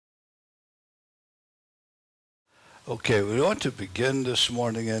Okay, we want to begin this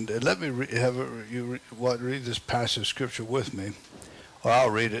morning, and let me read this passage of scripture with me, or I'll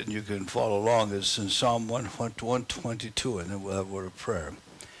read it and you can follow along. It's in Psalm 122, and then we'll have a word of prayer.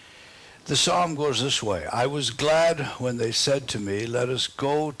 The psalm goes this way: I was glad when they said to me, let us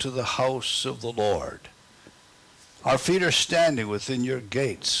go to the house of the Lord. Our feet are standing within your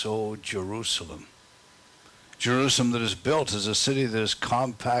gates, O Jerusalem. Jerusalem that is built as a city that is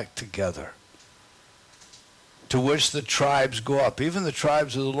compact together, to which the tribes go up, even the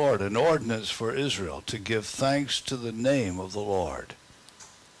tribes of the Lord, an ordinance for Israel, to give thanks to the name of the Lord.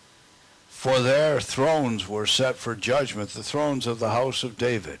 For their thrones were set for judgment, the thrones of the house of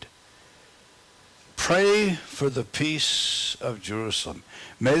David. Pray for the peace of Jerusalem.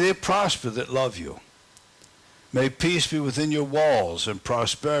 May they prosper that love you. May peace be within your walls and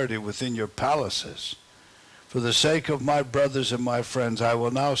prosperity within your palaces. For the sake of my brothers and my friends, I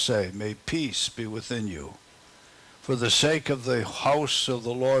will now say, may peace be within you. For the sake of the house of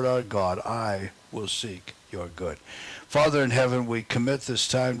the Lord our God, I will seek your good. Father in heaven, we commit this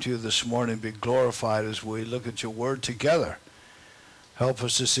time to you this morning. Be glorified as we look at your word together. Help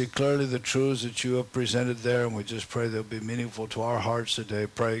us to see clearly the truths that you have presented there, and we just pray they'll be meaningful to our hearts today.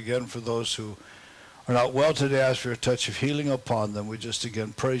 Pray again for those who are not well today. Ask for a touch of healing upon them. We just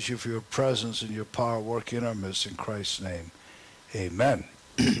again praise you for your presence and your power working in our midst. In Christ's name, amen.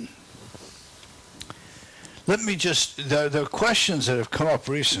 Let me just, there are questions that have come up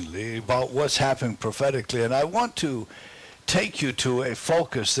recently about what's happening prophetically, and I want to take you to a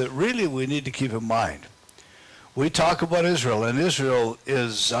focus that really we need to keep in mind. We talk about Israel, and Israel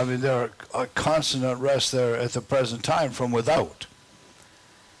is, there are constant unrest there at the present time from without.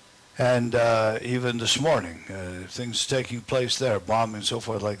 And even this morning, things taking place there, bombing and so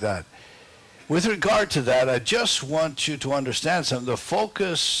forth like that. With regard to that, I just want you to understand something. The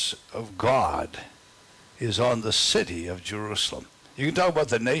focus of God is on the city of Jerusalem. You can talk about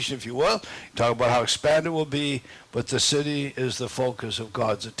the nation if you will, you can talk about how expanded it will be, but the city is the focus of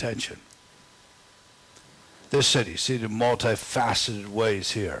God's attention. This city, seen in multifaceted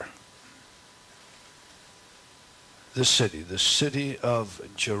ways here. This city, the city of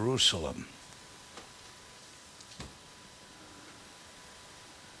Jerusalem.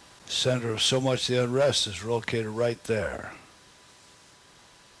 The center of so much of the unrest is located right there.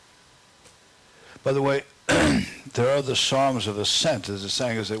 By the way, there are the Psalms of Ascent, as it's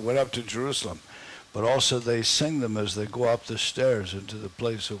saying, as they went up to Jerusalem, but also they sing them as they go up the stairs into the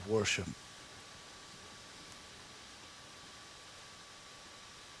place of worship.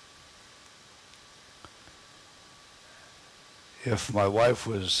 If my wife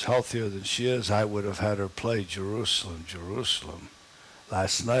was healthier than she is, I would have had her play Jerusalem, Jerusalem.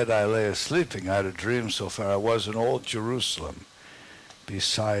 Last night I lay sleeping. I had a dream so far. I was in old Jerusalem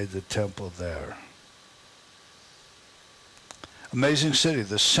beside the temple there. Amazing city,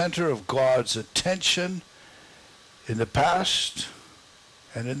 the center of God's attention in the past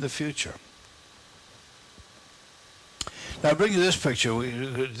and in the future. Now I bring you this picture.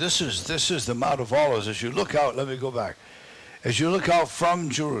 This is the Mount of Olives. As you look out, let me go back. As you look out from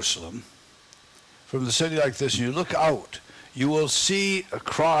Jerusalem, from the city like this, and you look out, you will see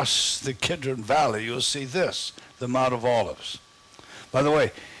across the Kidron Valley, you'll see this, the Mount of Olives. By the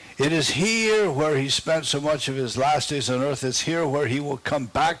way, it is here where he spent so much of his last days on earth. It's here where he will come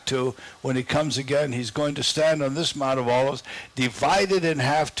back to when he comes again. He's going to stand on this Mount of Olives, divided in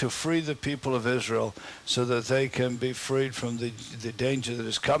half to free the people of Israel so that they can be freed from the danger that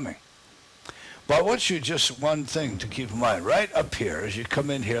is coming. But I want you just one thing to keep in mind. Right up here, as you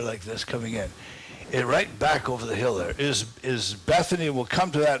come in here like this, coming in, right back over the hill there is Bethany. We'll come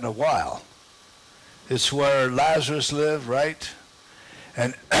to that in a while. It's where Lazarus lived, right?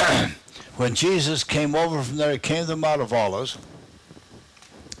 And when Jesus came over from there, he came to the Mount of Olives.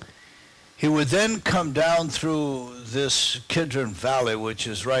 He would then come down through this Kidron Valley, which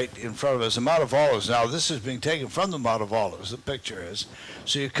is right in front of us. The Mount of Olives, now this is being taken from the Mount of Olives, the picture is.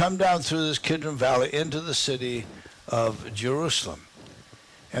 So you come down through this Kidron Valley into the city of Jerusalem.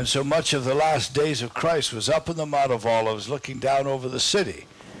 And so much of the last days of Christ was up in the Mount of Olives looking down over the city.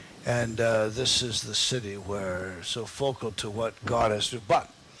 And this is the city where so focal to what God has to do. But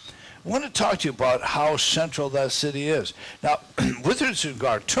I want to talk to you about how central that city is. Now, with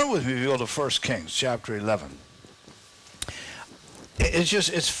regard, turn with me, if you will, to 1 Kings chapter 11.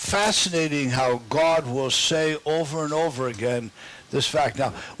 It's fascinating how God will say over and over again this fact.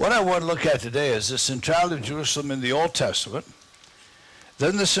 Now, what I want to look at today is the centrality of Jerusalem in the Old Testament,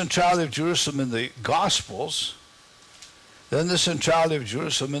 then the centrality of Jerusalem in the Gospels, then the centrality of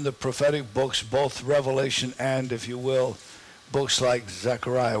Jerusalem in the prophetic books, both Revelation and, if you will, books like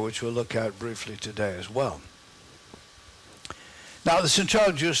Zechariah, which we'll look at briefly today as well. Now, the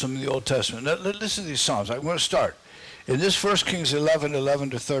central Jerusalem in the Old Testament. Now, listen to these Psalms. I'm going to start in this 1 Kings 11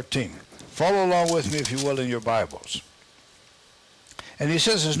 to 13. Follow along with me, if you will, in your Bibles. And he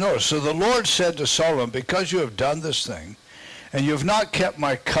says this, notice, so the Lord said to Solomon, because you have done this thing, and you have not kept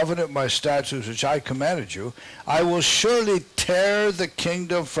my covenant, my statutes, which I commanded you, I will surely tear the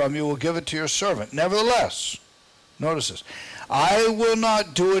kingdom from you, will give it to your servant. Nevertheless, notice this, I will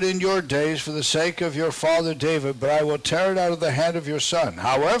not do it in your days for the sake of your father David, but I will tear it out of the hand of your son.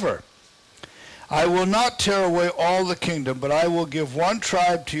 However, I will not tear away all the kingdom, but I will give one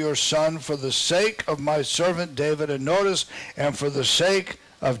tribe to your son for the sake of my servant David, and notice, and for the sake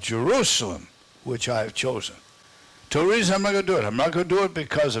of Jerusalem, which I have chosen. Two reasons I'm not going to do it. I'm not going to do it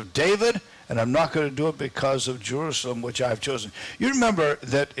because of David, and I'm not going to do it because of Jerusalem, which I have chosen. You remember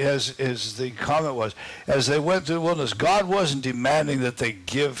that as the comment was, as they went through the wilderness, God wasn't demanding that they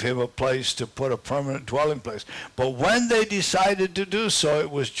give him a place to put a permanent dwelling place. But when they decided to do so,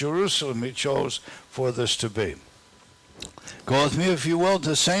 it was Jerusalem he chose for this to be. Go with me, if you will, to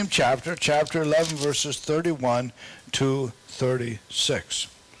the same chapter, chapter 11, verses 31 to 36.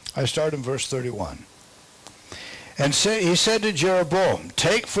 I start in verse 31. And he said to Jeroboam,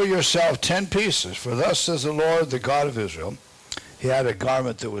 take for yourself 10 pieces, for thus says the Lord, the God of Israel. He had a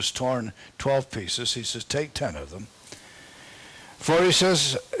garment that was torn 12 pieces. He says, take 10 of them. For he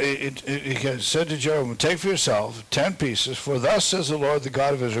says, he said to Jeroboam, take for yourself 10 pieces, for thus says the Lord, the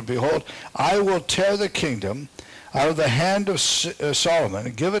God of Israel, behold, I will tear the kingdom out of the hand of Solomon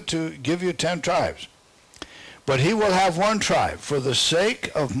and give you 10 tribes. But he will have one tribe for the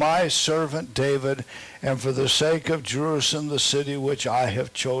sake of my servant David, and for the sake of Jerusalem, the city which I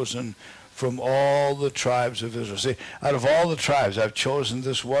have chosen from all the tribes of Israel. See, out of all the tribes, I've chosen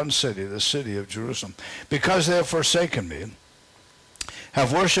this one city, the city of Jerusalem, because they have forsaken me,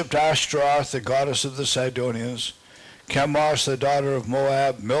 have worshipped Ashtaroth, the goddess of the Sidonians, Chemosh, the daughter of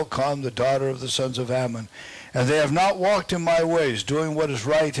Moab, Milcom, the daughter of the sons of Ammon. And they have not walked in my ways, doing what is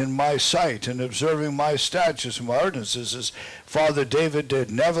right in my sight, and observing my statutes and my ordinances, as Father David did.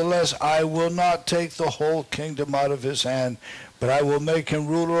 Nevertheless, I will not take the whole kingdom out of his hand, but I will make him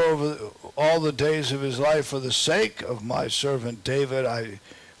ruler over all the days of his life for the sake of my servant David,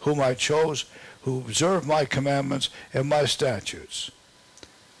 whom I chose, who observed my commandments and my statutes.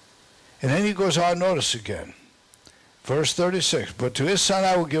 And then he goes on, notice again. Verse 36, but to his son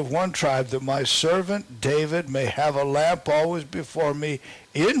I will give one tribe, that my servant David may have a lamp always before me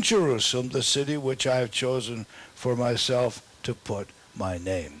in Jerusalem, the city which I have chosen for myself to put my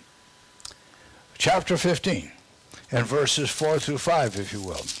name. Chapter 15, and verses 4 through 5, if you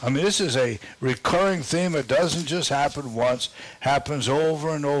will. I mean, this is a recurring theme. It doesn't just happen once, happens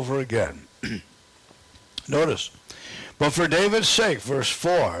over and over again. Notice. But for David's sake, verse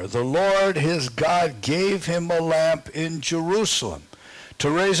 4, the Lord his God gave him a lamp in Jerusalem to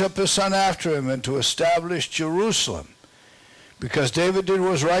raise up his son after him and to establish Jerusalem. Because David did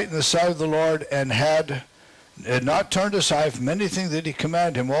what was right in the sight of the Lord and had not turned aside from anything that he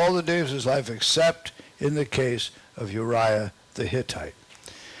commanded him all the days of his life, except in the case of Uriah the Hittite.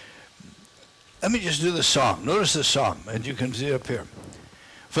 Let me just do the psalm. Notice the psalm, and you can see it up here.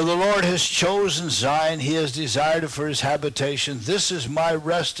 For the Lord has chosen Zion, he has desired it for his habitation. This is my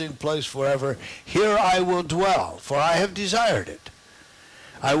resting place forever. Here I will dwell, for I have desired it.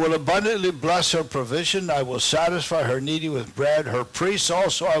 I will abundantly bless her provision. I will satisfy her needy with bread. Her priests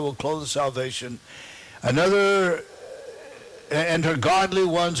also I will clothe with salvation. And her godly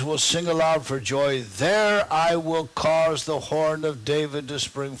ones will sing aloud for joy. There I will cause the horn of David to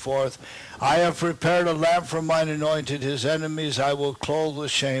spring forth. I have prepared a lamp for mine anointed. His enemies I will clothe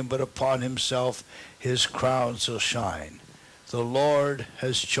with shame, but upon himself his crown shall shine. The Lord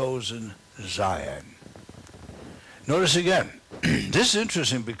has chosen Zion. Notice again, this is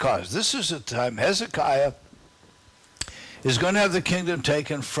interesting because this is the time Hezekiah is going to have the kingdom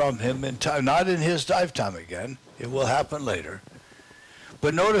taken from him in time, not in his lifetime again. It will happen later.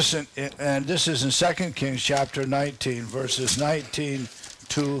 But notice, and this is in 2 Kings chapter 19, verses 19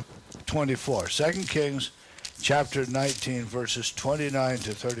 to 24. 2 Kings chapter 19, verses 29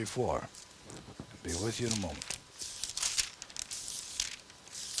 to 34. I'll be with you in a moment.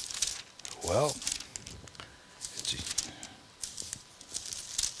 Well,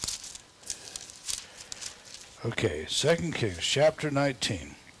 okay, 2 Kings chapter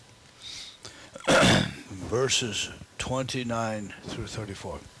 19, verses 29 through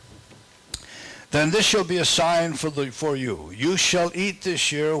 34. Then this shall be a sign for you. You shall eat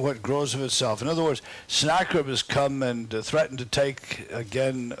this year what grows of itself. In other words, Sennacherib has come and threatened to take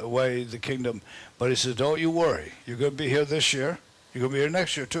again away the kingdom. But he says, don't you worry. You're going to be here this year. You're going to be here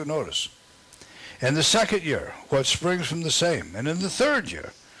next year too, notice. In the second year, what springs from the same. And in the third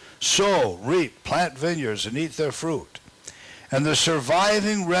year, sow, reap, plant vineyards, and eat their fruit. And the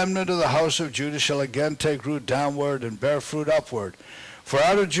surviving remnant of the house of Judah shall again take root downward and bear fruit upward. For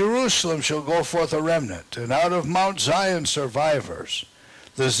out of Jerusalem shall go forth a remnant, and out of Mount Zion survivors.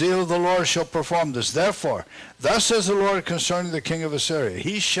 The zeal of the Lord shall perform this. Therefore, thus says the Lord concerning the king of Assyria,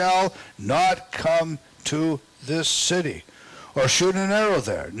 he shall not come to this city, or shoot an arrow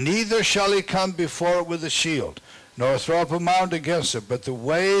there, neither shall he come before it with a shield, nor throw up a mound against it, but the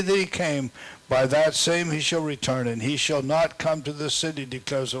way that he came, by that same he shall return, and he shall not come to this city,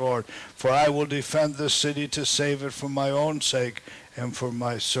 declares the Lord. For I will defend this city to save it for my own sake, and for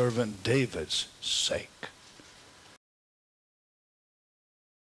my servant David's sake.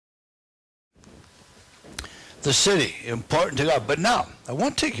 The city, important to God. But now, I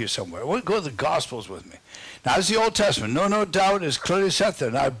want to take you somewhere. I want to go to the Gospels with me. Now, it's the Old Testament. No doubt is clearly set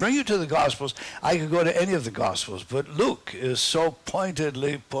there. Now, I bring you to the Gospels. I could go to any of the Gospels, but Luke is so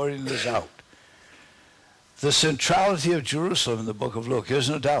pointedly pointing this out. The centrality of Jerusalem in the book of Luke, there's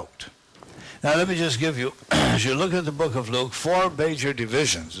no doubt. Now, let me just give you, as you look at the book of Luke, 4 major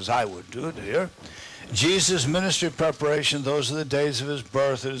divisions, as I would do it here. Jesus' ministry preparation, those are the days of his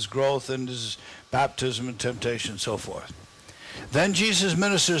birth and his growth and his baptism and temptation and so forth. Then Jesus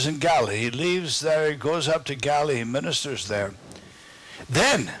ministers in Galilee. He leaves there, he goes up to Galilee, he ministers there.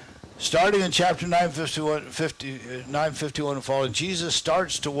 Then, starting in chapter 9:51 and following, Jesus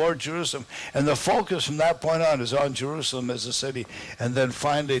starts toward Jerusalem, and the focus from that point on is on Jerusalem as a city, and then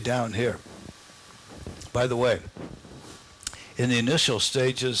finally down here. By the way, in the initial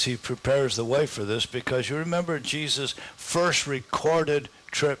stages, he prepares the way for this, because you remember Jesus' first recorded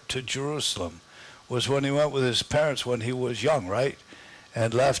trip to Jerusalem was when he went with his parents when he was young, right?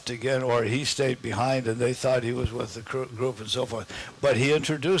 And left again, or he stayed behind, and they thought he was with the group and so forth. But he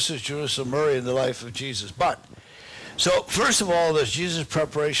introduces Jerusalem early in the life of Jesus. So first of all, there's Jesus'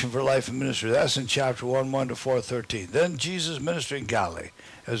 preparation for life and ministry. That's in chapter 1 to 4:13. Then Jesus' ministry in Galilee,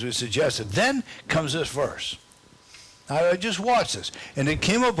 as we suggested. Then comes this verse. Now, just watch this. And it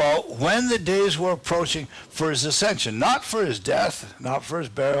came about when the days were approaching for his ascension. Not for his death, not for his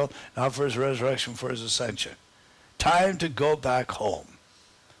burial, not for his resurrection, for his ascension. Time to go back home.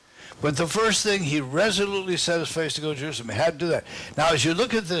 But the first thing, he resolutely set his face to go to Jerusalem. He had to do that. Now, as you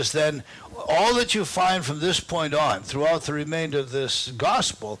look at this, then, all that you find from this point on, throughout the remainder of this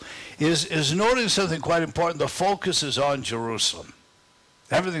gospel, is noting something quite important. The focus is on Jerusalem.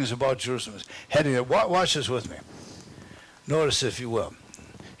 Everything's about Jerusalem. Heading there. Watch this with me. Notice, if you will.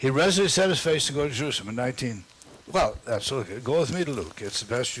 He resolutely set his face to go to Jerusalem in 19. Well, absolutely. Go with me to Luke. It's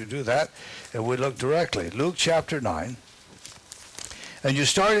best you do that. And we look directly. Luke chapter 9. And you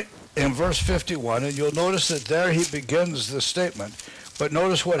start in verse 51, and you'll notice that there he begins the statement. But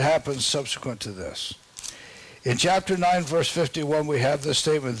notice what happens subsequent to this. In chapter 9, verse 51, we have this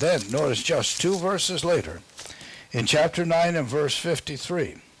statement. Then, notice just 2 verses later, in chapter 9 and verse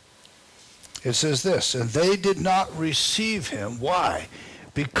 53, it says this, and they did not receive him. Why?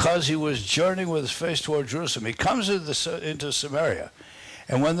 Because he was journeying with his face toward Jerusalem. He comes into Samaria.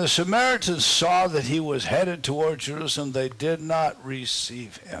 And when the Samaritans saw that he was headed toward Jerusalem, they did not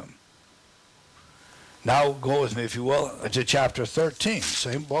receive him. Now go with me, if you will, to chapter 13.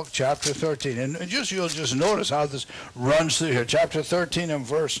 Same book, chapter 13. And you'll just notice how this runs through here. Chapter 13 and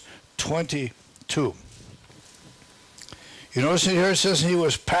verse 22. You notice here it says he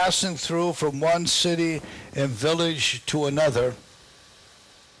was passing through from one city and village to another.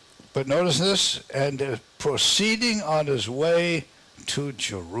 But notice this, and proceeding on his way to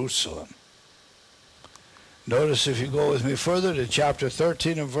Jerusalem. Notice, if you go with me further, to chapter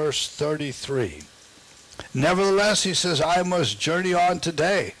 13 and verse 33. Nevertheless, he says, I must journey on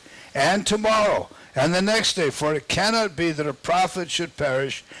today and tomorrow and the next day, for it cannot be that a prophet should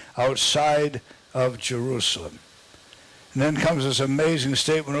perish outside of Jerusalem. And then comes this amazing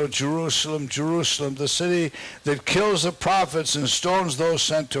statement, oh, Jerusalem, Jerusalem, the city that kills the prophets and stones those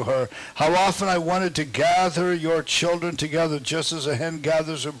sent to her. How often I wanted to gather your children together, just as a hen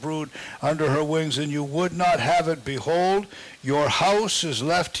gathers a brood under her wings, and you would not have it. Behold, your house is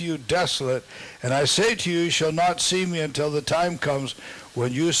left to you desolate. And I say to you, you shall not see me until the time comes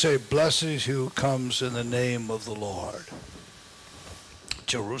when you say, blessed is he who comes in the name of the Lord.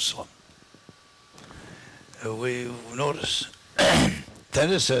 Jerusalem. We notice,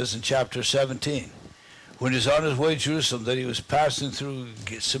 then it says in chapter 17, when he's on his way to Jerusalem, that he was passing through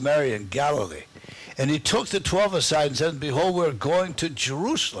Samaria and Galilee. And he took the 12 aside and said, behold, we're going to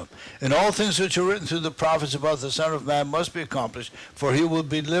Jerusalem. And all things which are written through the prophets about the Son of Man must be accomplished, for he will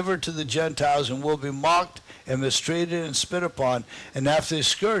be delivered to the Gentiles and will be mocked and mistreated and spit upon, and after they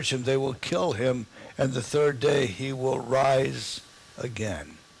scourge him, they will kill him, and the third day he will rise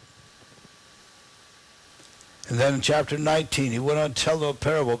again. And then in chapter 19, he went on to tell them a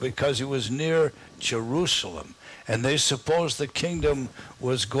parable because he was near Jerusalem, and they supposed the kingdom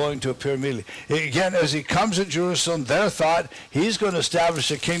was going to appear immediately. Again, as he comes to Jerusalem, their thought, he's going to establish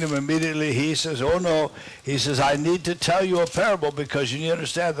the kingdom immediately. He says, oh no, he says, I need to tell you a parable because you need to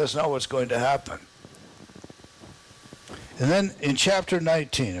understand that's not what's going to happen. And then in chapter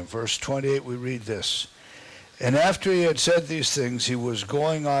 19, in verse 28, we read this. And after he had said these things, he was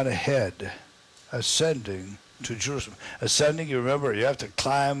going on ahead, ascending to Jerusalem. Ascending, you remember, you have to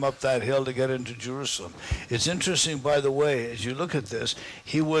climb up that hill to get into Jerusalem. It's interesting, by the way, as you look at this,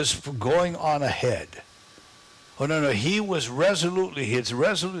 he was going on ahead. Oh, no, he had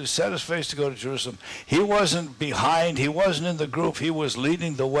resolutely set his face to go to Jerusalem. He wasn't behind, he wasn't in the group, he was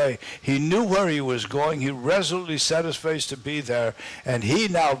leading the way. He knew where he was going, he resolutely set his face to be there, and he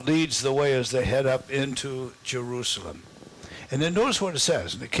now leads the way as they head up into Jerusalem. And then notice what it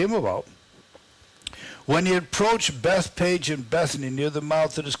says, and it came about, when he approached Bethpage and Bethany near the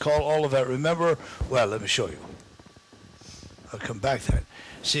mount that is called Olivet. Remember, well, let me show you. I'll come back to that.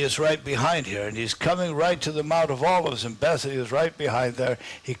 See, it's right behind here, and he's coming right to the Mount of Olives, and Bethany is right behind there.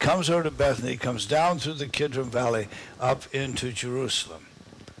 He comes over to Bethany, comes down through the Kidron Valley up into Jerusalem.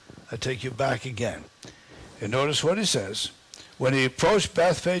 I take you back again. And notice what he says. When he approached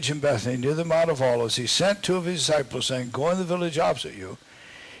Bethpage and Bethany near the Mount of Olives, he sent two of his disciples, saying, go in the village opposite you,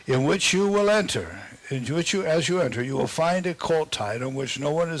 in which you will enter. In which as you enter, you will find a colt tied on which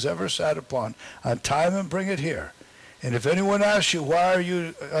no one has ever sat upon. Untie him and bring it here. And if anyone asks you, why are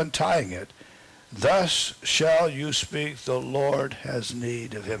you untying it? Thus shall you speak, the Lord has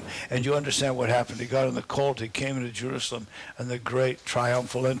need of him. And you understand what happened. He got on the colt, he came into Jerusalem, and the great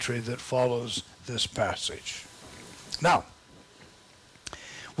triumphal entry that follows this passage. Now,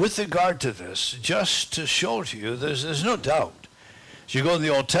 with regard to this, just to show to you, there's no doubt. As you go in the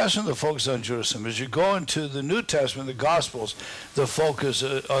Old Testament, the focus is on Jerusalem. As you go into the New Testament, the Gospels, the focus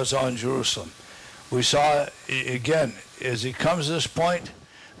is on Jerusalem. We saw, again, as he comes to this point,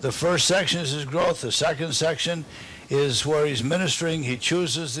 the first section is his growth. The second section is where he's ministering. He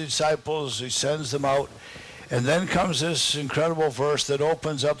chooses the disciples. He sends them out. And then comes this incredible verse that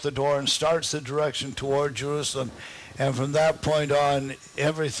opens up the door and starts the direction toward Jerusalem. And from that point on,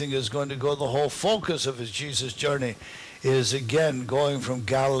 everything is going to go. The whole focus of his Jesus journey is again going from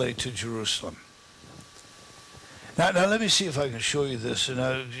Galilee to Jerusalem. Now let me see if I can show you this, and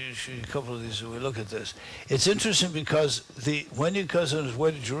I'll show you a couple of these as we look at this. It's interesting because when he goes on his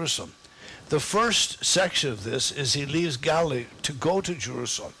way to Jerusalem, the first section of this is he leaves Galilee to go to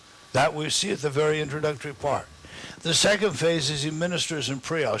Jerusalem. That we see at the very introductory part. The second phase is he ministers in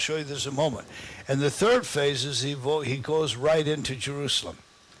prayer. I'll show you this in a moment. And the third phase is he goes right into Jerusalem.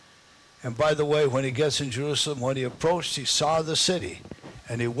 And by the way, when he gets in Jerusalem, when he approached, he saw the city,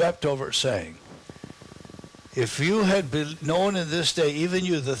 and he wept over it, saying, if you had been known in this day, even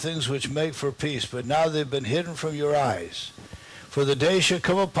you, the things which make for peace, but now they've been hidden from your eyes. For the day shall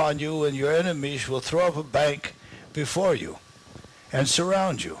come upon you, and your enemies will throw up a bank before you, and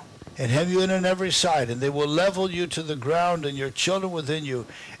surround you, and hem you in on every side, and they will level you to the ground, and your children within you,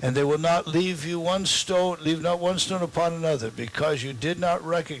 and they will not leave not one stone upon another, because you did not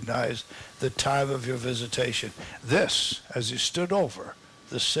recognize the time of your visitation. This, as he stood over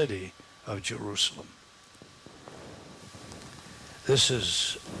the city of Jerusalem. This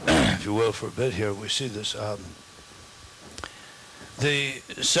is, if you will, for a bit here, we see this. The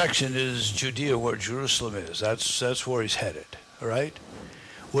section is Judea, where Jerusalem is. That's where he's headed, all right?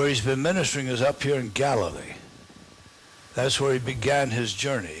 Where he's been ministering is up here in Galilee. That's where he began his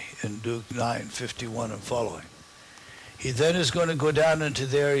journey in Luke 9:51 and following. He then is going to go down into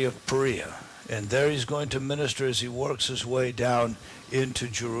the area of Perea, and there he's going to minister as he works his way down into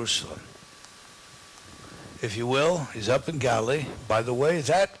Jerusalem. If you will, he's up in Galilee. By the way,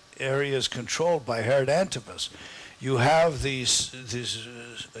 that area is controlled by Herod Antipas. You have this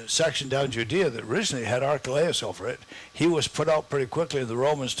section down Judea that originally had Archelaus over it. He was put out pretty quickly, and the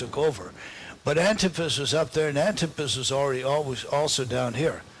Romans took over. But Antipas was up there, and Antipas was always also down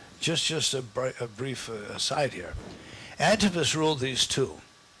here. Just a brief aside here. Antipas ruled these two.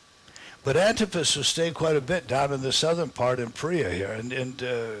 But Antipas will stay quite a bit down in the southern part in Perea here, and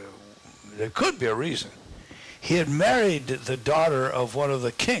there could be a reason. He had married the daughter of one of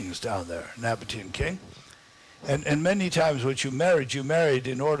the kings down there, Nabatean king. And many times what you married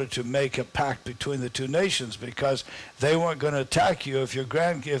in order to make a pact between the two nations, because they weren't going to attack you if their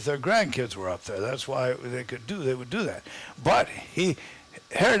grandkids were up there. That's why they would do that. But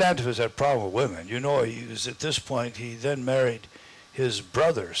Herod Antipas had a problem with women. You know, he was at this point, he then married his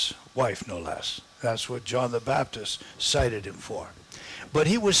brother's wife, no less. That's what John the Baptist cited him for. But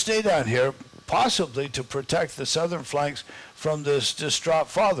he would stay down here, possibly to protect the southern flanks from this distraught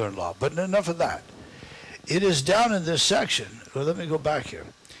father-in-law. But enough of that. It is down in this section. Well, let me go back here.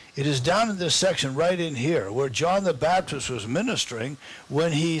 It is down in this section right in here where John the Baptist was ministering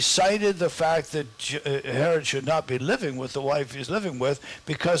when he cited the fact that Herod should not be living with the wife he's living with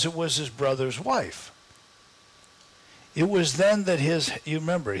because it was his brother's wife. It was then that you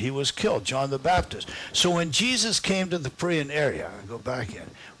remember, he was killed, John the Baptist. So when Jesus came to the Perean area, I'll go back in.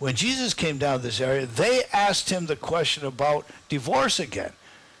 When Jesus came down this area, they asked him the question about divorce again.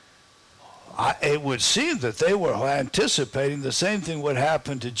 It would seem that they were anticipating the same thing would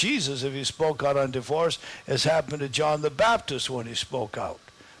happen to Jesus if he spoke out on divorce as happened to John the Baptist when he spoke out.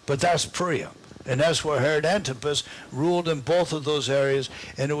 But that's Perea. And that's where Herod Antipas ruled in both of those areas.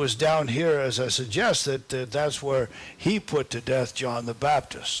 And it was down here, as I suggest, that that's where he put to death John the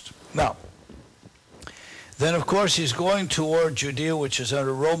Baptist. Now, then of course he's going toward Judea, which is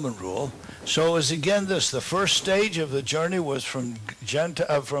under Roman rule. So is again this, the first stage of the journey was from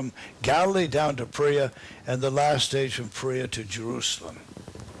Galilee down to Perea, and the last stage from Perea to Jerusalem.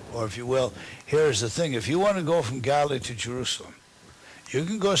 Or if you will, here's the thing, if you want to go from Galilee to Jerusalem, you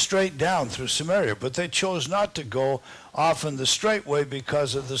can go straight down through Samaria, but they chose not to go often the straight way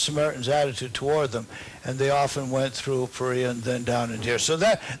because of the Samaritans' attitude toward them, and they often went through Perea and then down into here. So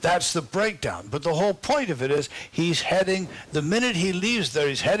that's the breakdown. But the whole point of it is he's heading, the minute he leaves there,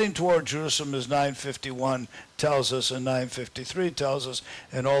 he's heading toward Jerusalem, as 9:51 tells us, and 9:53 tells us,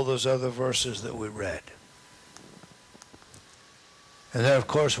 and all those other verses that we read. And then, of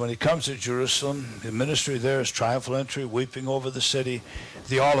course, when he comes to Jerusalem, the ministry there is triumphal entry, weeping over the city,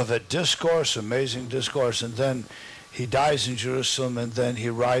 the Olivet Discourse, amazing discourse, and then he dies in Jerusalem, and then he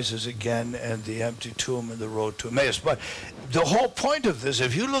rises again, and the empty tomb and the road to Emmaus. But the whole point of this,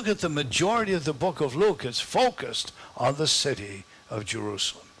 if you look at the majority of the book of Luke, it's focused on the city of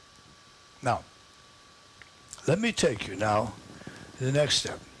Jerusalem. Now, let me take you now to the next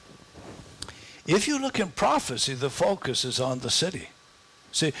step. If you look in prophecy, the focus is on the city.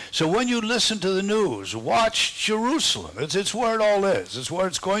 See, so when you listen to the news, watch Jerusalem. It's where it all is. It's where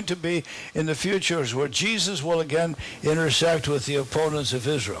it's going to be in the future. It's where Jesus will again intersect with the opponents of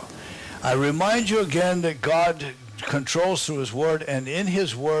Israel. I remind you again that God controls through his word, and in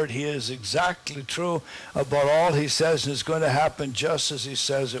his word he is exactly true about all he says, and it's going to happen just as he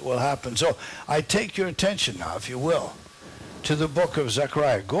says it will happen. So I take your attention now, if you will, to the book of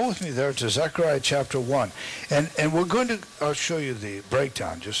Zechariah. Go with me there to Zechariah chapter 1. And we're going to, I'll show you the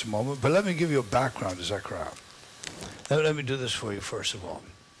breakdown in just a moment, but let me give you a background to Zechariah. Let me do this for you first of all.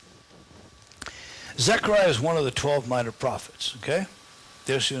 Zechariah is one of the 12 minor prophets, okay?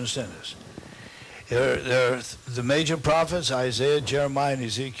 Just so you understand this. There are the major prophets, Isaiah, Jeremiah, and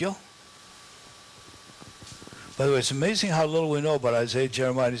Ezekiel. By the way, it's amazing how little we know about Isaiah,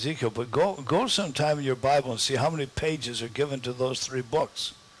 Jeremiah, and Ezekiel, but go sometime in your Bible and see how many pages are given to those three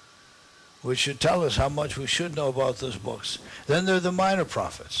books, which should tell us how much we should know about those books. Then there are the minor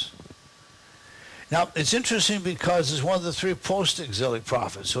prophets. Now, it's interesting because it's one of the three post-exilic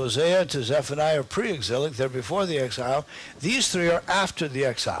prophets. Hosea to Zephaniah are pre-exilic. They're before the exile. These three are after the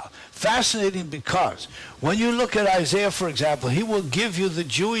exile. Fascinating because when you look at Isaiah, for example, he will give you the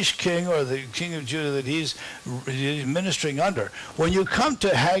Jewish king or the king of Judah that he's ministering under. When you come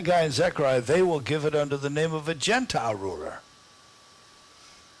to Haggai and Zechariah, they will give it under the name of a Gentile ruler.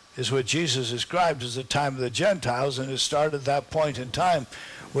 Is what Jesus described as the time of the Gentiles, and it started at that point in time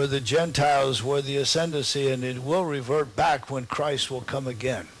where the Gentiles were the ascendancy, and it will revert back when Christ will come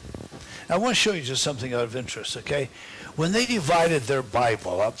again. Now, I want to show you just something out of interest, okay? When they divided their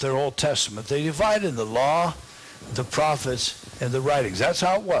Bible up, their Old Testament, they divided the law, the prophets, and the writings. That's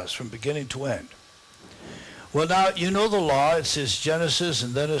how it was from beginning to end. Well, now, you know the law. It says Genesis,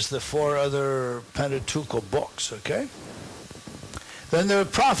 and then it's the four other Pentateuchal books, okay? Then there are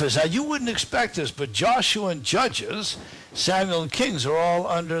prophets. Now, you wouldn't expect this, but Joshua and Judges, Samuel and Kings are all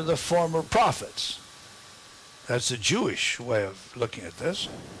under the former prophets. That's the Jewish way of looking at this.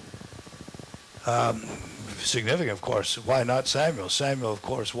 Significant, of course. Why not Samuel? Samuel, of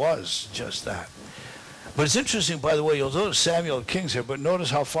course, was just that. But it's interesting, by the way, you'll notice Samuel and Kings here, but notice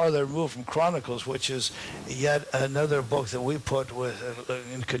how far they're removed from Chronicles, which is yet another book that we put with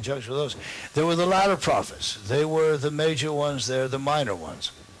in conjunction with those. They were the latter prophets. They were the major ones. They're the minor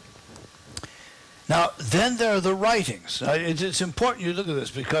ones. Now, then there are the writings. Now, it's important you look at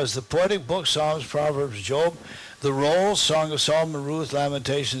this because the poetic books, Psalms, Proverbs, Job, the rolls, Song of Solomon, Ruth,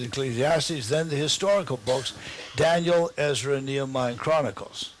 Lamentations, Ecclesiastes, then the historical books, Daniel, Ezra, Nehemiah, and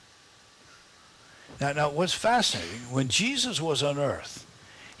Chronicles. Now, what's fascinating, when Jesus was on earth,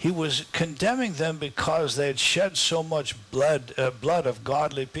 he was condemning them because they had shed so much blood of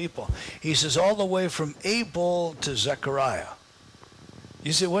godly people. He says all the way from Abel to Zechariah.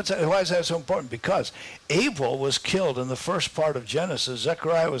 You see, why is that so important? Because Abel was killed in the first part of Genesis.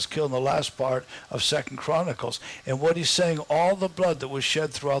 Zechariah was killed in the last part of 2 Chronicles. And what he's saying, all the blood that was shed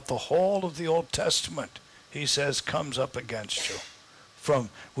throughout the whole of the Old Testament, he says, comes up against you.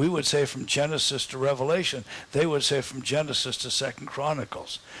 We would say from Genesis to Revelation. They would say from Genesis to 2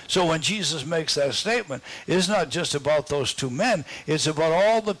 Chronicles. So when Jesus makes that statement, it's not just about those two men. It's about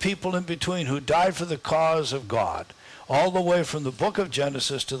all the people in between who died for the cause of God, all the way from the book of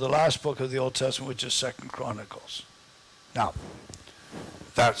Genesis to the last book of the Old Testament, which is 2 Chronicles. Now,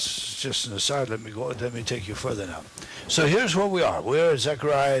 that's just an aside. Let me take you further now. So here's where we are. We're at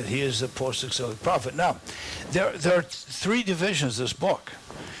Zechariah. He is the post-exilic prophet. Now, there are three divisions of this book.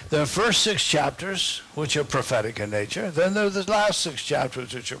 There are first 6 chapters, which are prophetic in nature. Then there are the last 6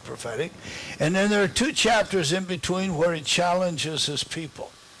 chapters, which are prophetic. And then there are 2 chapters in between where he challenges his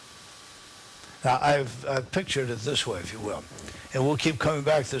people. Now, I've pictured it this way, if you will. And we'll keep coming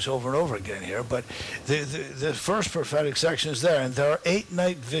back to this over and over again here. But the first prophetic section is there, and there are 8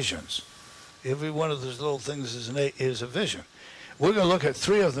 night visions. Every one of those little things is a vision. We're going to look at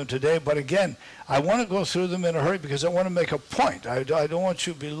 3 of them today, but again, I want to go through them in a hurry because I want to make a point. I don't want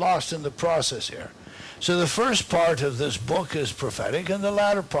you to be lost in the process here. So the first part of this book is prophetic, and the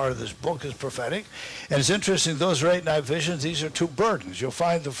latter part of this book is prophetic. And it's interesting, those are 8 night visions. These are 2 burdens. You'll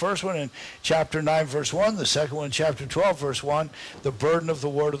find the first one in chapter 9, verse 1, the second one in chapter 12, verse 1, the burden of the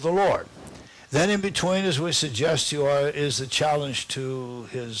word of the Lord. Then in between, as we suggest to you, is the challenge to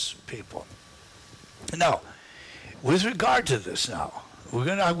his people. Now, with regard to this now,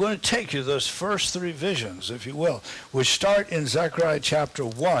 I'm going to take you those first 3 visions, if you will, which start in Zechariah chapter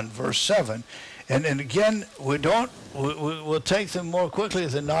 1, verse 7. And again, we'll take them more quickly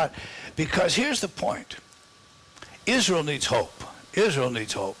than not, because here's the point. Israel needs hope. Israel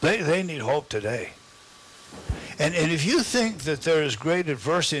needs hope. They need hope today. And if you think that there is great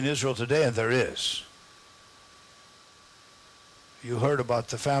adversity in Israel today, and there is, you heard about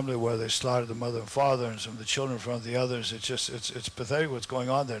the family where they slaughtered the mother and father and some of the children in front of the others. It's pathetic what's going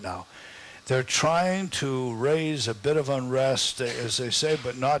on there now. They're trying to raise a bit of unrest, as they say,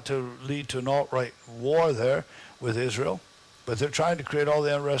 but not to lead to an alt-right war there with Israel. But they're trying to create all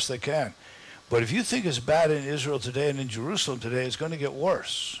the unrest they can. But if you think it's bad in Israel today and in Jerusalem today, it's going to get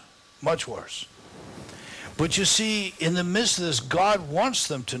worse, much worse. But you see, in the midst of this, God wants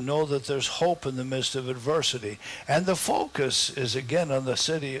them to know that there's hope in the midst of adversity. And the focus is again on the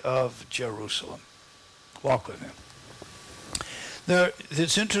city of Jerusalem. Walk with me.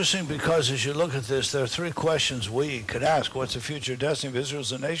 It's interesting because as you look at this, there are 3 questions we could ask. What's the future destiny of Israel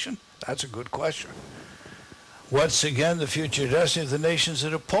as a nation? That's a good question. What's, again, the future destiny of the nations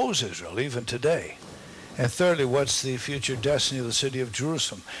that oppose Israel, even today? And thirdly, what's the future destiny of the city of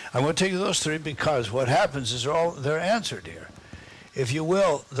Jerusalem? I'm going to take you those 3 because what happens is they're answered here. If you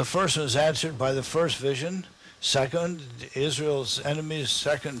will, the first one is answered by the first vision. Second, Israel's enemies.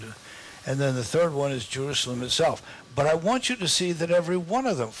 Second, and then the third one is Jerusalem itself. But I want you to see that every one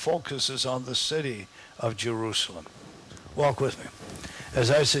of them focuses on the city of Jerusalem. Walk with me.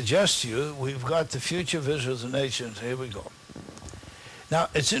 As I suggest to you, we've got the future of Israel as a nation. Here we go. Now,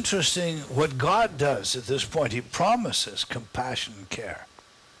 it's interesting what God does at this point. He promises compassion and care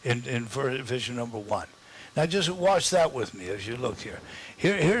in vision number 1. Now, just watch that with me as you look here.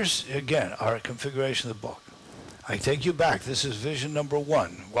 Here's, again, our configuration of the book. I take you back. This is vision number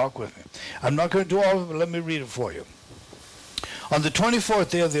 1. Walk with me. I'm not going to do all of it, but let me read it for you. On the 24th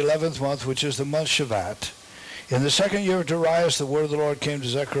day of the 11th month, which is the month Shevat, in the 2nd year of Darius, the word of the Lord came to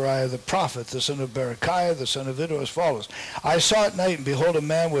Zechariah the prophet, the son of Berechiah, the son of Iddo, as follows. I saw at night, and behold, a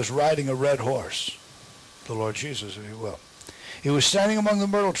man was riding a red horse. The Lord Jesus, if you will. He was standing among the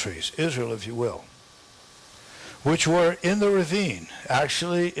myrtle trees, Israel, if you will, which were in the ravine.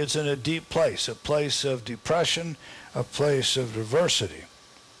 Actually, it's in a deep place, a place of depression, a place of diversity.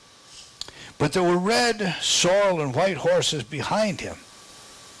 But there were red, sorrel, and white horses behind him.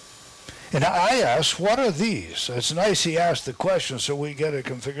 And I asked, what are these? It's nice he asked the question so we get a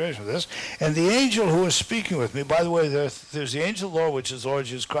configuration of this. And the angel who was speaking with me, by the way, there's the angel of the Lord, which is the Lord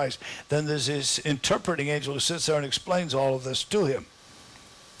Jesus Christ. Then there's this interpreting angel who sits there and explains all of this to him.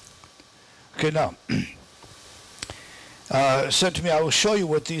 Okay, now, said to me, I will show you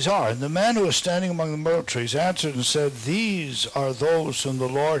what these are. And the man who was standing among the myrtle trees answered and said, these are those whom the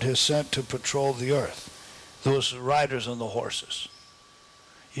Lord has sent to patrol the earth, those riders on the horses.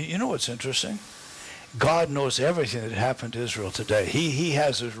 You know what's interesting? God knows everything that happened to Israel today. He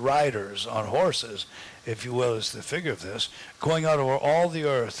has his riders on horses, if you will, is the figure of this, going out over all the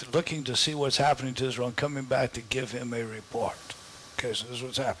earth, looking to see what's happening to Israel and coming back to give him a report. Okay, so this is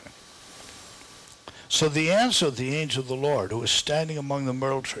what's happening. So the answer of the angel of the Lord, who was standing among the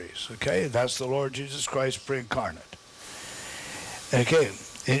myrtle trees, okay, that's the Lord Jesus Christ pre-incarnate. Okay,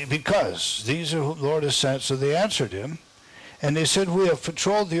 because these are who the Lord has sent, so they answered him, and they said, we have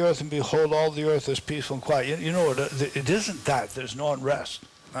patrolled the earth, and behold, all the earth is peaceful and quiet. You know, it isn't that there's no unrest.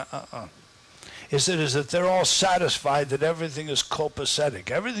 Is that they're all satisfied that everything is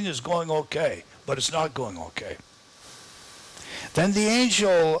copacetic. Everything is going okay, but it's not going okay. Then the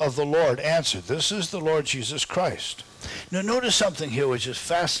angel of the Lord answered, this is the Lord Jesus Christ. Now notice something here which is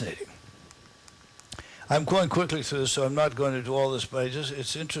fascinating. I'm going quickly through this, so I'm not going to do all this, but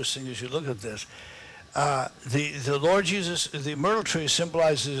it's interesting as you look at this. The Lord Jesus, the myrtle tree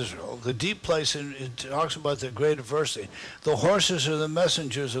symbolizes Israel. The deep place, it talks about the great adversity. The horses are the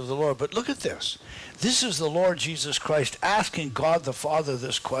messengers of the Lord. But look at this. This is the Lord Jesus Christ asking God the Father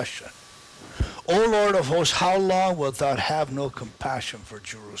this question. O Lord of hosts, how long wilt thou have no compassion for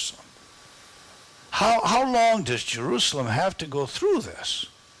Jerusalem? How long does Jerusalem have to go through this?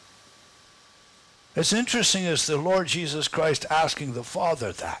 It's interesting as the Lord Jesus Christ asking the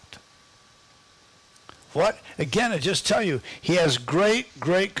Father that. What? Again, I just tell you, he has great,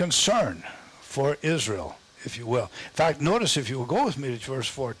 great concern for Israel, if you will. In fact, notice, if you will go with me to verse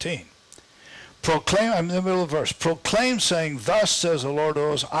 14. Proclaim, I'm in the middle of the verse. Proclaim, saying, thus says the Lord of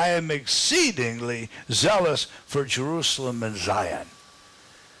hosts, I am exceedingly zealous for Jerusalem and Zion.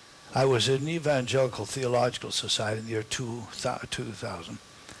 I was in an evangelical theological society in the year 2000,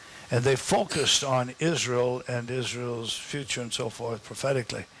 and they focused on Israel and Israel's future and so forth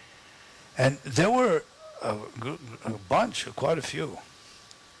prophetically. And there were a bunch, quite a few,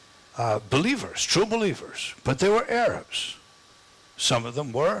 believers, true believers, but they were Arabs. Some of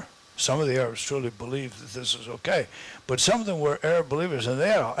them were. Some of the Arabs truly believed that this is okay. But some of them were Arab believers,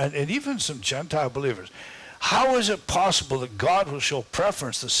 and even some Gentile believers. How is it possible that God will show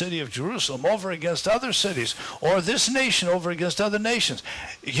preference the city of Jerusalem over against other cities, or this nation over against other nations?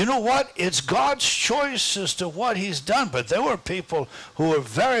 You know what? It's God's choice as to what he's done. But there were people who were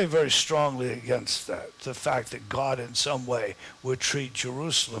very, very strongly against that, the fact that God in some way would treat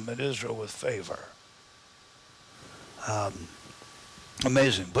Jerusalem and Israel with favor.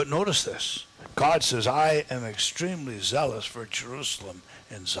 Amazing. But notice this. God says, I am extremely zealous for Jerusalem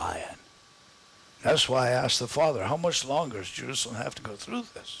and Zion. That's why I asked the Father, how much longer does Jerusalem have to go through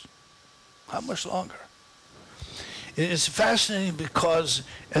this? How much longer? It's fascinating because,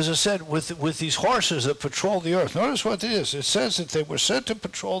 as I said, with these horses that patrol the earth, notice what it is. It says that they were sent to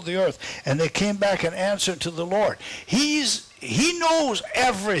patrol the earth, and they came back and answered to the Lord. He knows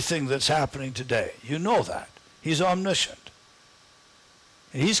everything that's happening today. You know that. He's omniscient.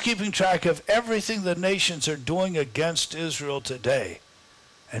 And he's keeping track of everything the nations are doing against Israel today.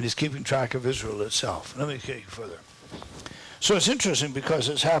 And he's keeping track of Israel itself. Let me take you further. So it's interesting because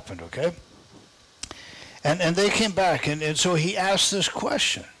it's happened, okay? And they came back, and so he asked this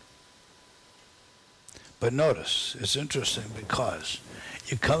question. But notice, it's interesting because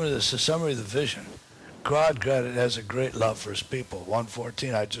you come to this, the summary of the vision. God has a great love for his people.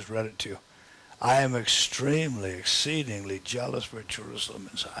 1:14, I just read it to you. I am extremely, exceedingly jealous for Jerusalem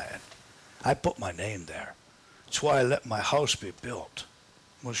and Zion. I put my name there. That's why I let my house be built.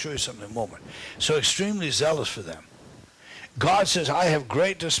 We'll show you something in a moment. So extremely zealous for them. God says, I have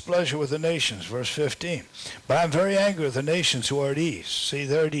great displeasure with the nations, verse 15. But I'm very angry with the nations who are at ease. See,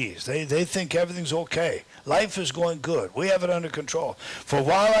 they're at ease. They think everything's okay. Life is going good. We have it under control. For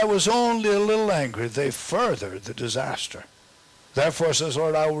while I was only a little angry, they furthered the disaster. Therefore, says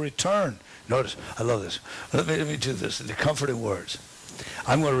Lord, I will return. Notice, I love this. Let me do this, the comforting words.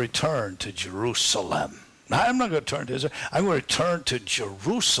 I'm going to return to Jerusalem. Now, I'm not going to turn to Israel. I'm going to return to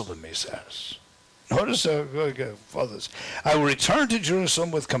Jerusalem, he says. Notice, fathers. I will return to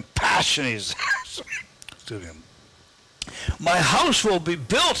Jerusalem with compassion, he says. My house will be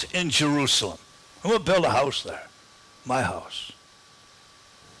built in Jerusalem. I'm going to build a house there. My house.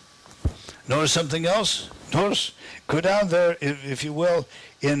 Notice something else? Notice, go down there, if you will,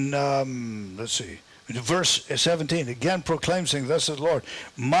 in, let's see, in verse 17. Again proclaim, saying, thus says the Lord,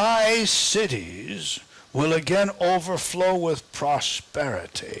 my cities will again overflow with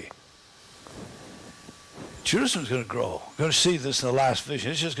prosperity. Jerusalem's going to grow. You're going to see this in the last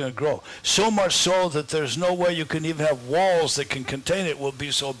vision. It's just going to grow. So much so that there's no way you can even have walls that can contain it. Will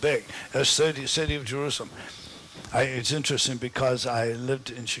be so big. That's the city of Jerusalem. It's interesting because I lived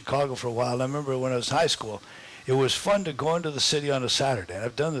in Chicago for a while. I remember when I was in high school, it was fun to go into the city on a Saturday. And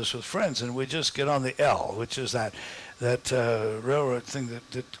I've done this with friends, and we just get on the L, which is that railroad thing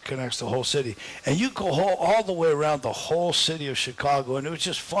that connects the whole city. And you go all the way around the whole city of Chicago, and it was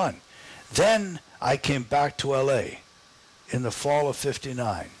just fun. Then I came back to L.A. in the fall of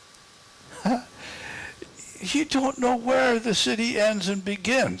 '59. You don't know where the city ends and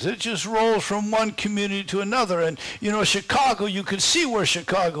begins. It just rolls from one community to another. And, you know, Chicago, you could see where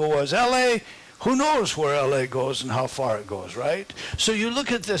Chicago was. L.A., who knows where L.A. goes and how far it goes, right? So you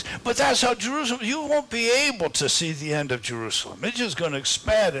look at this. But that's how Jerusalem, you won't be able to see the end of Jerusalem. It's just going to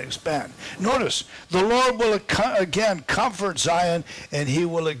expand and expand. Notice, the Lord will again comfort Zion, and he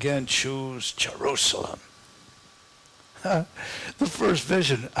will again choose Jerusalem. The first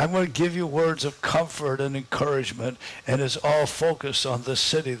vision, I'm going to give you words of comfort and encouragement, and it's all focused on the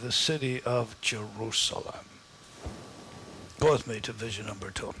city of Jerusalem. Go with me to vision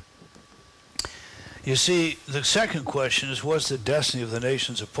number 2. You see, the second question is, what's the destiny of the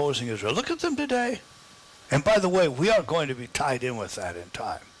nations opposing Israel? Look at them today. And by the way, we are going to be tied in with that in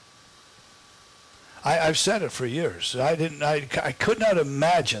time. I've said it for years. I could not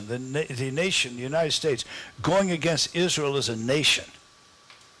imagine the nation, the United States, going against Israel as a nation.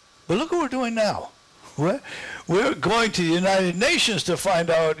 But look what we're doing now. We're going to the United Nations to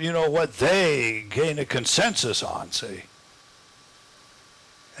find out, you know, what they gain a consensus on, see.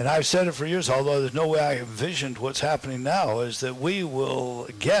 And I've said it for years, although there's no way I envisioned what's happening now, is that we will,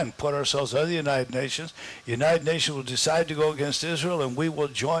 again, put ourselves under the United Nations. The United Nations will decide to go against Israel, and we will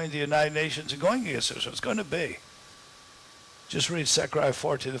join the United Nations in going against Israel. It's going to be. Just read Zechariah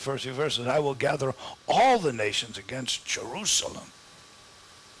 14, the first few verses. I will gather all the nations against Jerusalem.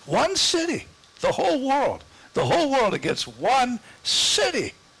 One city, the whole world. The whole world against one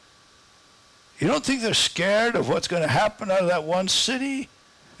city. You don't think they're scared of what's going to happen out of that one city?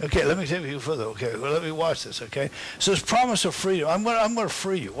 Okay, let me take you further. Okay, well, let me watch this, okay? So this promise of freedom. I'm going to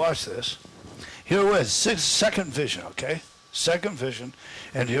free you. Watch this. Here it is, second vision, okay? Second vision,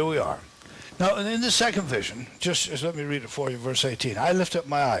 and here we are. Now, in the second vision, just let me read it for you, verse 18. I lifted up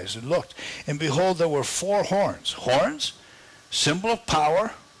my eyes and looked, and behold, there were 4 horns. Horns, symbol of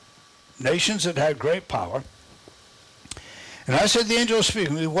power, nations that had great power. And I said, the angel was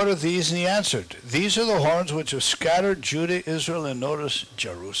speaking to me, what are these? And he answered, these are the horns which have scattered Judah, Israel, and notice,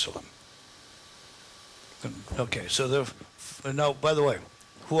 Jerusalem. Okay, so they're, now, by the way,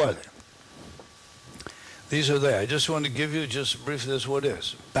 who are they? These are they. I just want to give you just briefly this what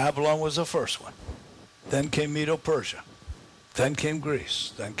is. Babylon was the first one. Then came Medo-Persia. Then came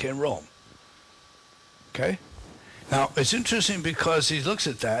Greece. Then came Rome. Okay? Now, it's interesting because he looks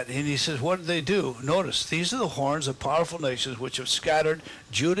at that and he says, what did they do? Notice, these are the horns of powerful nations which have scattered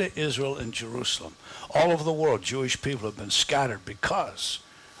Judah, Israel, and Jerusalem. All over the world, Jewish people have been scattered because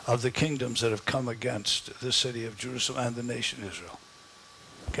of the kingdoms that have come against the city of Jerusalem and the nation Israel.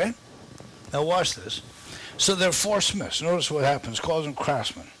 Okay? Now watch this. So there are 4 smiths. Notice what happens. Calls them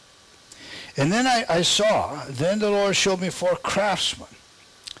craftsmen. And then I saw, then the Lord showed me 4 craftsmen.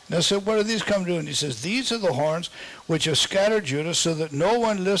 And I said, what are these come to do? And he says, these are the horns which have scattered Judah so that no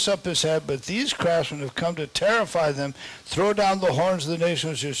one lifts up his head, but these craftsmen have come to terrify them, throw down the horns of the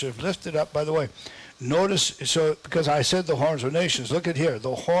nations which have lifted up. By the way, notice, so because I said the horns of nations, look at here,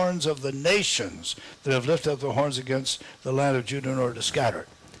 the horns of the nations that have lifted up their horns against the land of Judah in order to scatter it.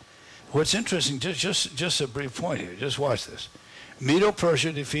 What's interesting, just a brief point here, just watch this.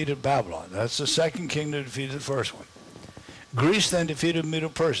 Medo-Persia defeated Babylon. That's the second kingdom that defeated the first one. Greece then defeated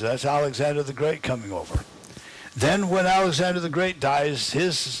Medo-Persia. That's Alexander the Great coming over. Then when Alexander the Great dies,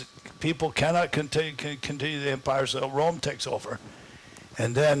 his people cannot continue the empire, so Rome takes over.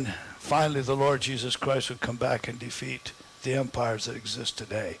 And then finally the Lord Jesus Christ would come back and defeat the empires that exist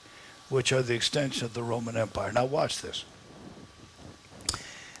today, which are the extension of the Roman Empire. Now watch this.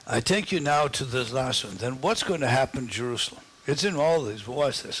 I take you now to this last one. Then what's going to happen to Jerusalem? It's in all these, but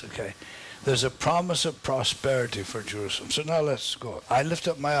watch this, okay? There's a promise of prosperity for Jerusalem. So now let's go. I lift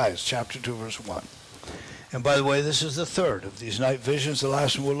up my eyes, chapter 2, verse 1. And by the way, this is the third of these night visions, the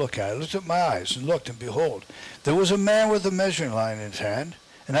last one we'll look at. I lifted up my eyes and looked, and behold, there was a man with a measuring line in his hand.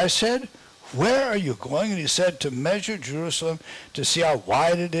 And I said, where are you going? And he said, to measure Jerusalem, to see how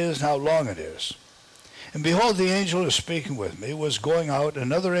wide it is and how long it is. And behold, the angel who was speaking with me was going out.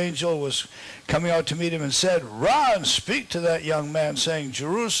 Another angel was coming out to meet him and said, Run, speak to that young man, saying,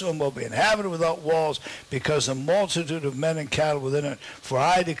 Jerusalem will be inhabited without walls, because the multitude of men and cattle within it. For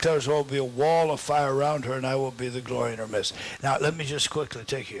I declare there will be a wall of fire around her, and I will be the glory in her midst. Now, let me just quickly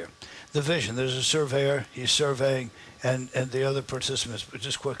take here the vision. There's a surveyor, he's surveying, and the other participants, but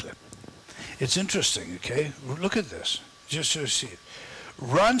just quickly. It's interesting, okay? Look at this, just so you see it.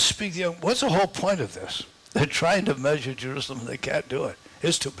 Run, speak the young. What's the whole point of this? They're trying to measure Jerusalem, and they can't do it.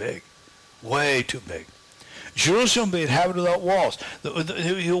 It's too big, way too big. Jerusalem be inhabited without walls.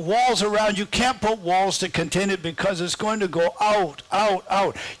 The walls around, you can't put walls to contain it because it's going to go out, out,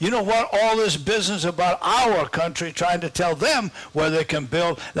 out. You know what? All this business about our country trying to tell them where they can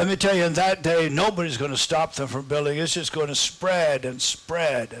build. Let me tell you, in that day, nobody's going to stop them from building. It's just going to spread and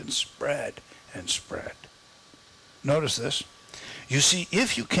spread and spread and spread. Notice this. You see,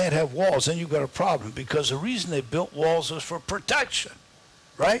 if you can't have walls, then you've got a problem, because the reason they built walls was for protection,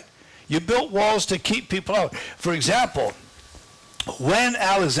 right? You built walls to keep people out. For example, when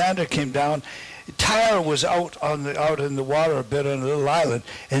Alexander came down, Tyre was out in the water a bit on a little island,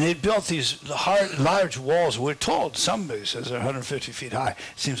 and they built these large walls. We're told, somebody says they're 150 feet high.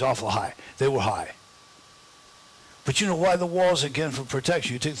 It seems awful high. They were high. But you know why the walls? Again, for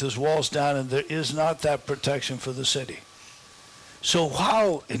protection. You take those walls down, and there is not that protection for the city. So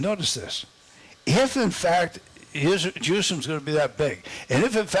how, and notice this, if in fact Jerusalem's going to be that big, and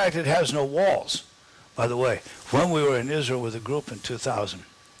if in fact it has no walls, by the way, when we were in Israel with a group in 2000,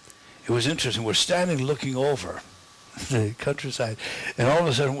 it was interesting. We're standing looking over the countryside, and all of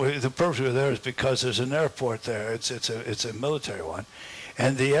a sudden, the purpose we're there is because there's an airport there. It's a military one,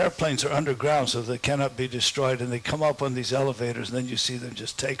 and the airplanes are underground, so they cannot be destroyed, and they come up on these elevators, and then you see them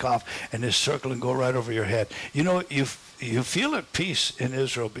just take off, and they circle and go right over your head. You know, you feel at peace in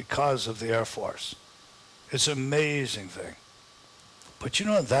Israel because of the Air Force. It's an amazing thing. But you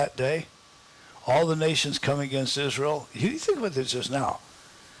know, in that day, all the nations coming against Israel, you think about this just now.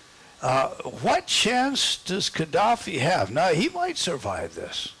 What chance does Gaddafi have? Now, he might survive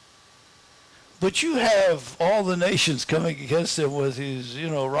this. But you have all the nations coming against him with these,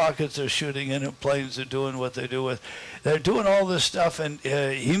 rockets they're shooting in and planes they're doing what they do with. They're doing all this stuff, and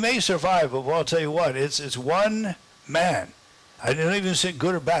he may survive, but I'll tell you what, it's one man. I don't even say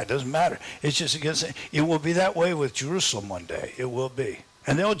good or bad. It doesn't matter. It's just against it. It will be that way with Jerusalem one day. It will be.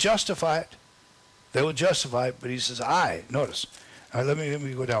 And they'll justify it. They will justify it, but he says, notice. All right, let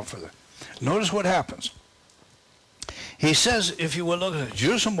me go down further. Notice what happens. He says, if you will look at it,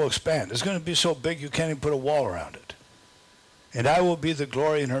 Jerusalem will expand. It's going to be so big you can't even put a wall around it. And I will be the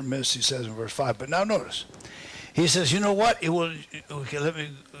glory in her midst, he says in verse 5. But now notice. He says, you know what? It will, let me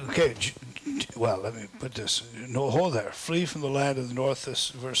put this. No, hold there. Flee from the land of the north, this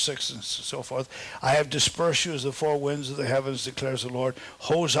verse 6 and so forth. I have dispersed you as the four winds of the heavens, declares the Lord.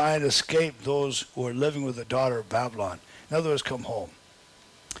 Ho, Zion, escape those who are living with the daughter of Babylon. In other words, come home.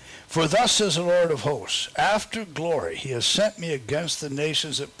 For thus says the Lord of hosts, after glory he has sent me against the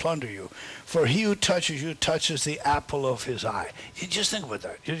nations that plunder you. For he who touches you touches the apple of his eye. You just think about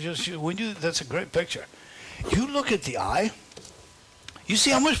that. That's a great picture. You look at the eye. You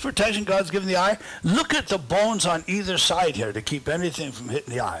see how much protection God's given the eye? Look at the bones on either side here to keep anything from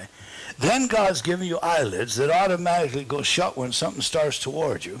hitting the eye. Then God's given you eyelids that automatically go shut when something starts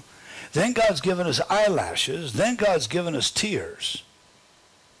toward you. Then God's given us eyelashes. Then God's given us tears.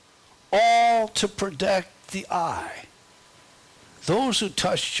 All to protect the eye. Those who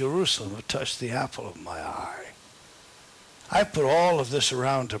touch Jerusalem have touched the apple of my eye. I put all of this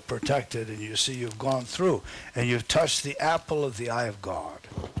around to protect it, and you see you've gone through, and you've touched the apple of the eye of God.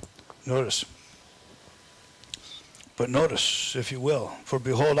 Notice. But notice, if you will, for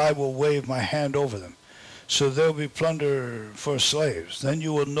behold, I will wave my hand over them, so there will be plunder for slaves. Then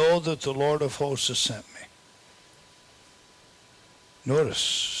you will know that the Lord of hosts has sent me. Notice,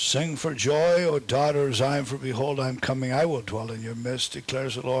 sing for joy, O daughter of Zion, for behold, I am coming. I will dwell in your midst,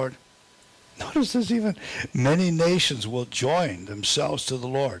 declares the Lord. Notice this even. Many nations will join themselves to the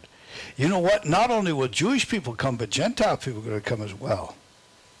Lord. You know what? Not only will Jewish people come, but Gentile people are going to come as well.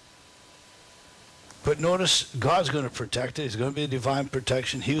 But notice, God's going to protect it. He's going to be a divine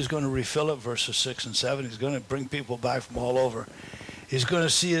protection. He was going to refill it, verses 6 and 7. He's going to bring people back from all over. He's going to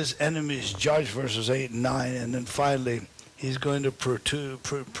see his enemies judged, verses 8 and 9. And then finally, he's going to prove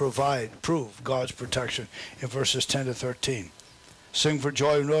God's protection in verses 10 to 13. Sing for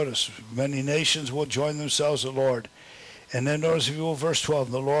joy. Notice, many nations will join themselves to the Lord. And then notice, if you will, verse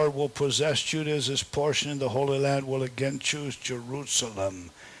 12, the Lord will possess Judah as his portion, and the Holy Land will again choose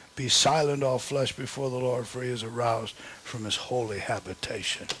Jerusalem. Be silent, all flesh, before the Lord, for he is aroused from his holy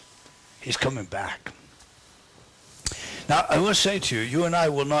habitation. He's coming back. Now, I will say to you, you and I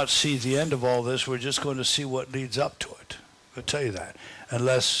will not see the end of all this. We're just going to see what leads up to it. I'll tell you that,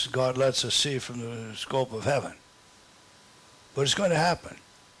 unless God lets us see from the scope of heaven. But it's going to happen.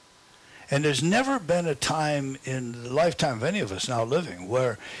 And there's never been a time in the lifetime of any of us now living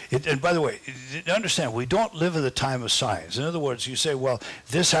where, and by the way, understand, we don't live in the time of science. In other words, you say, well,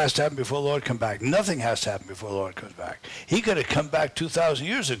 this has to happen before the Lord comes back. Nothing has to happen before the Lord comes back. He could have come back 2,000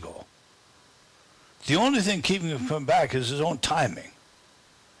 years ago. The only thing keeping him from back is his own timing.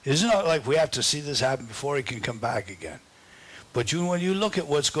 Isn't it like we have to see this happen before he can come back again? But when you look at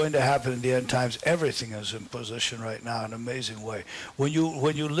what's going to happen in the end times, everything is in position right now in an amazing way. When you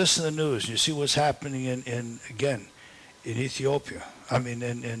listen to the news, you see what's happening in Ethiopia. I mean,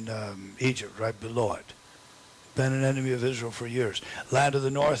 in Egypt, right below it. Been an enemy of Israel for years. Land of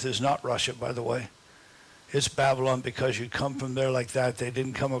the north is not Russia, by the way. It's Babylon, because you come from there like that. They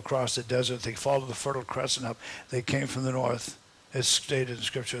didn't come across the desert. They followed the Fertile Crescent up. They came from the north. It's stated in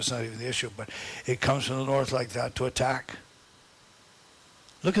Scripture. It's not even the issue, but it comes from the north like that to attack.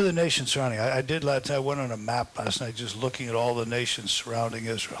 Look at the nations surrounding. I went on a map last night just looking at all the nations surrounding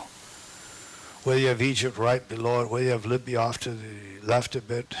Israel. Whether you have Egypt right below it, whether you have Libya off to the left a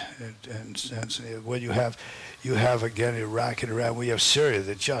bit, and when you have again Iraq and Iran, we have Syria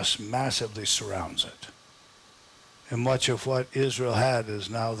that just massively surrounds it. And much of what Israel had is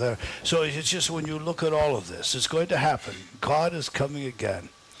now there. So it's just when you look at all of this, it's going to happen. God is coming again.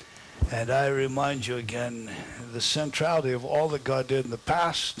 And I remind you again, the centrality of all that God did in the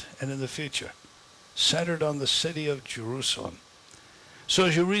past and in the future, centered on the city of Jerusalem. So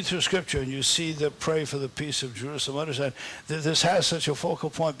as you read through Scripture and you see the pray for the peace of Jerusalem, understand that this has such a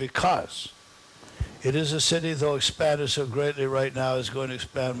focal point because it is a city, though expanded so greatly right now, is going to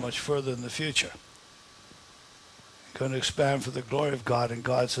expand much further in the future. Going to expand for the glory of God. And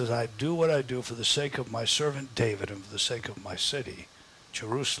God says, I do what I do for the sake of my servant David and for the sake of my city,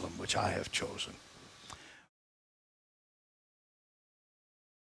 Jerusalem, which I have chosen.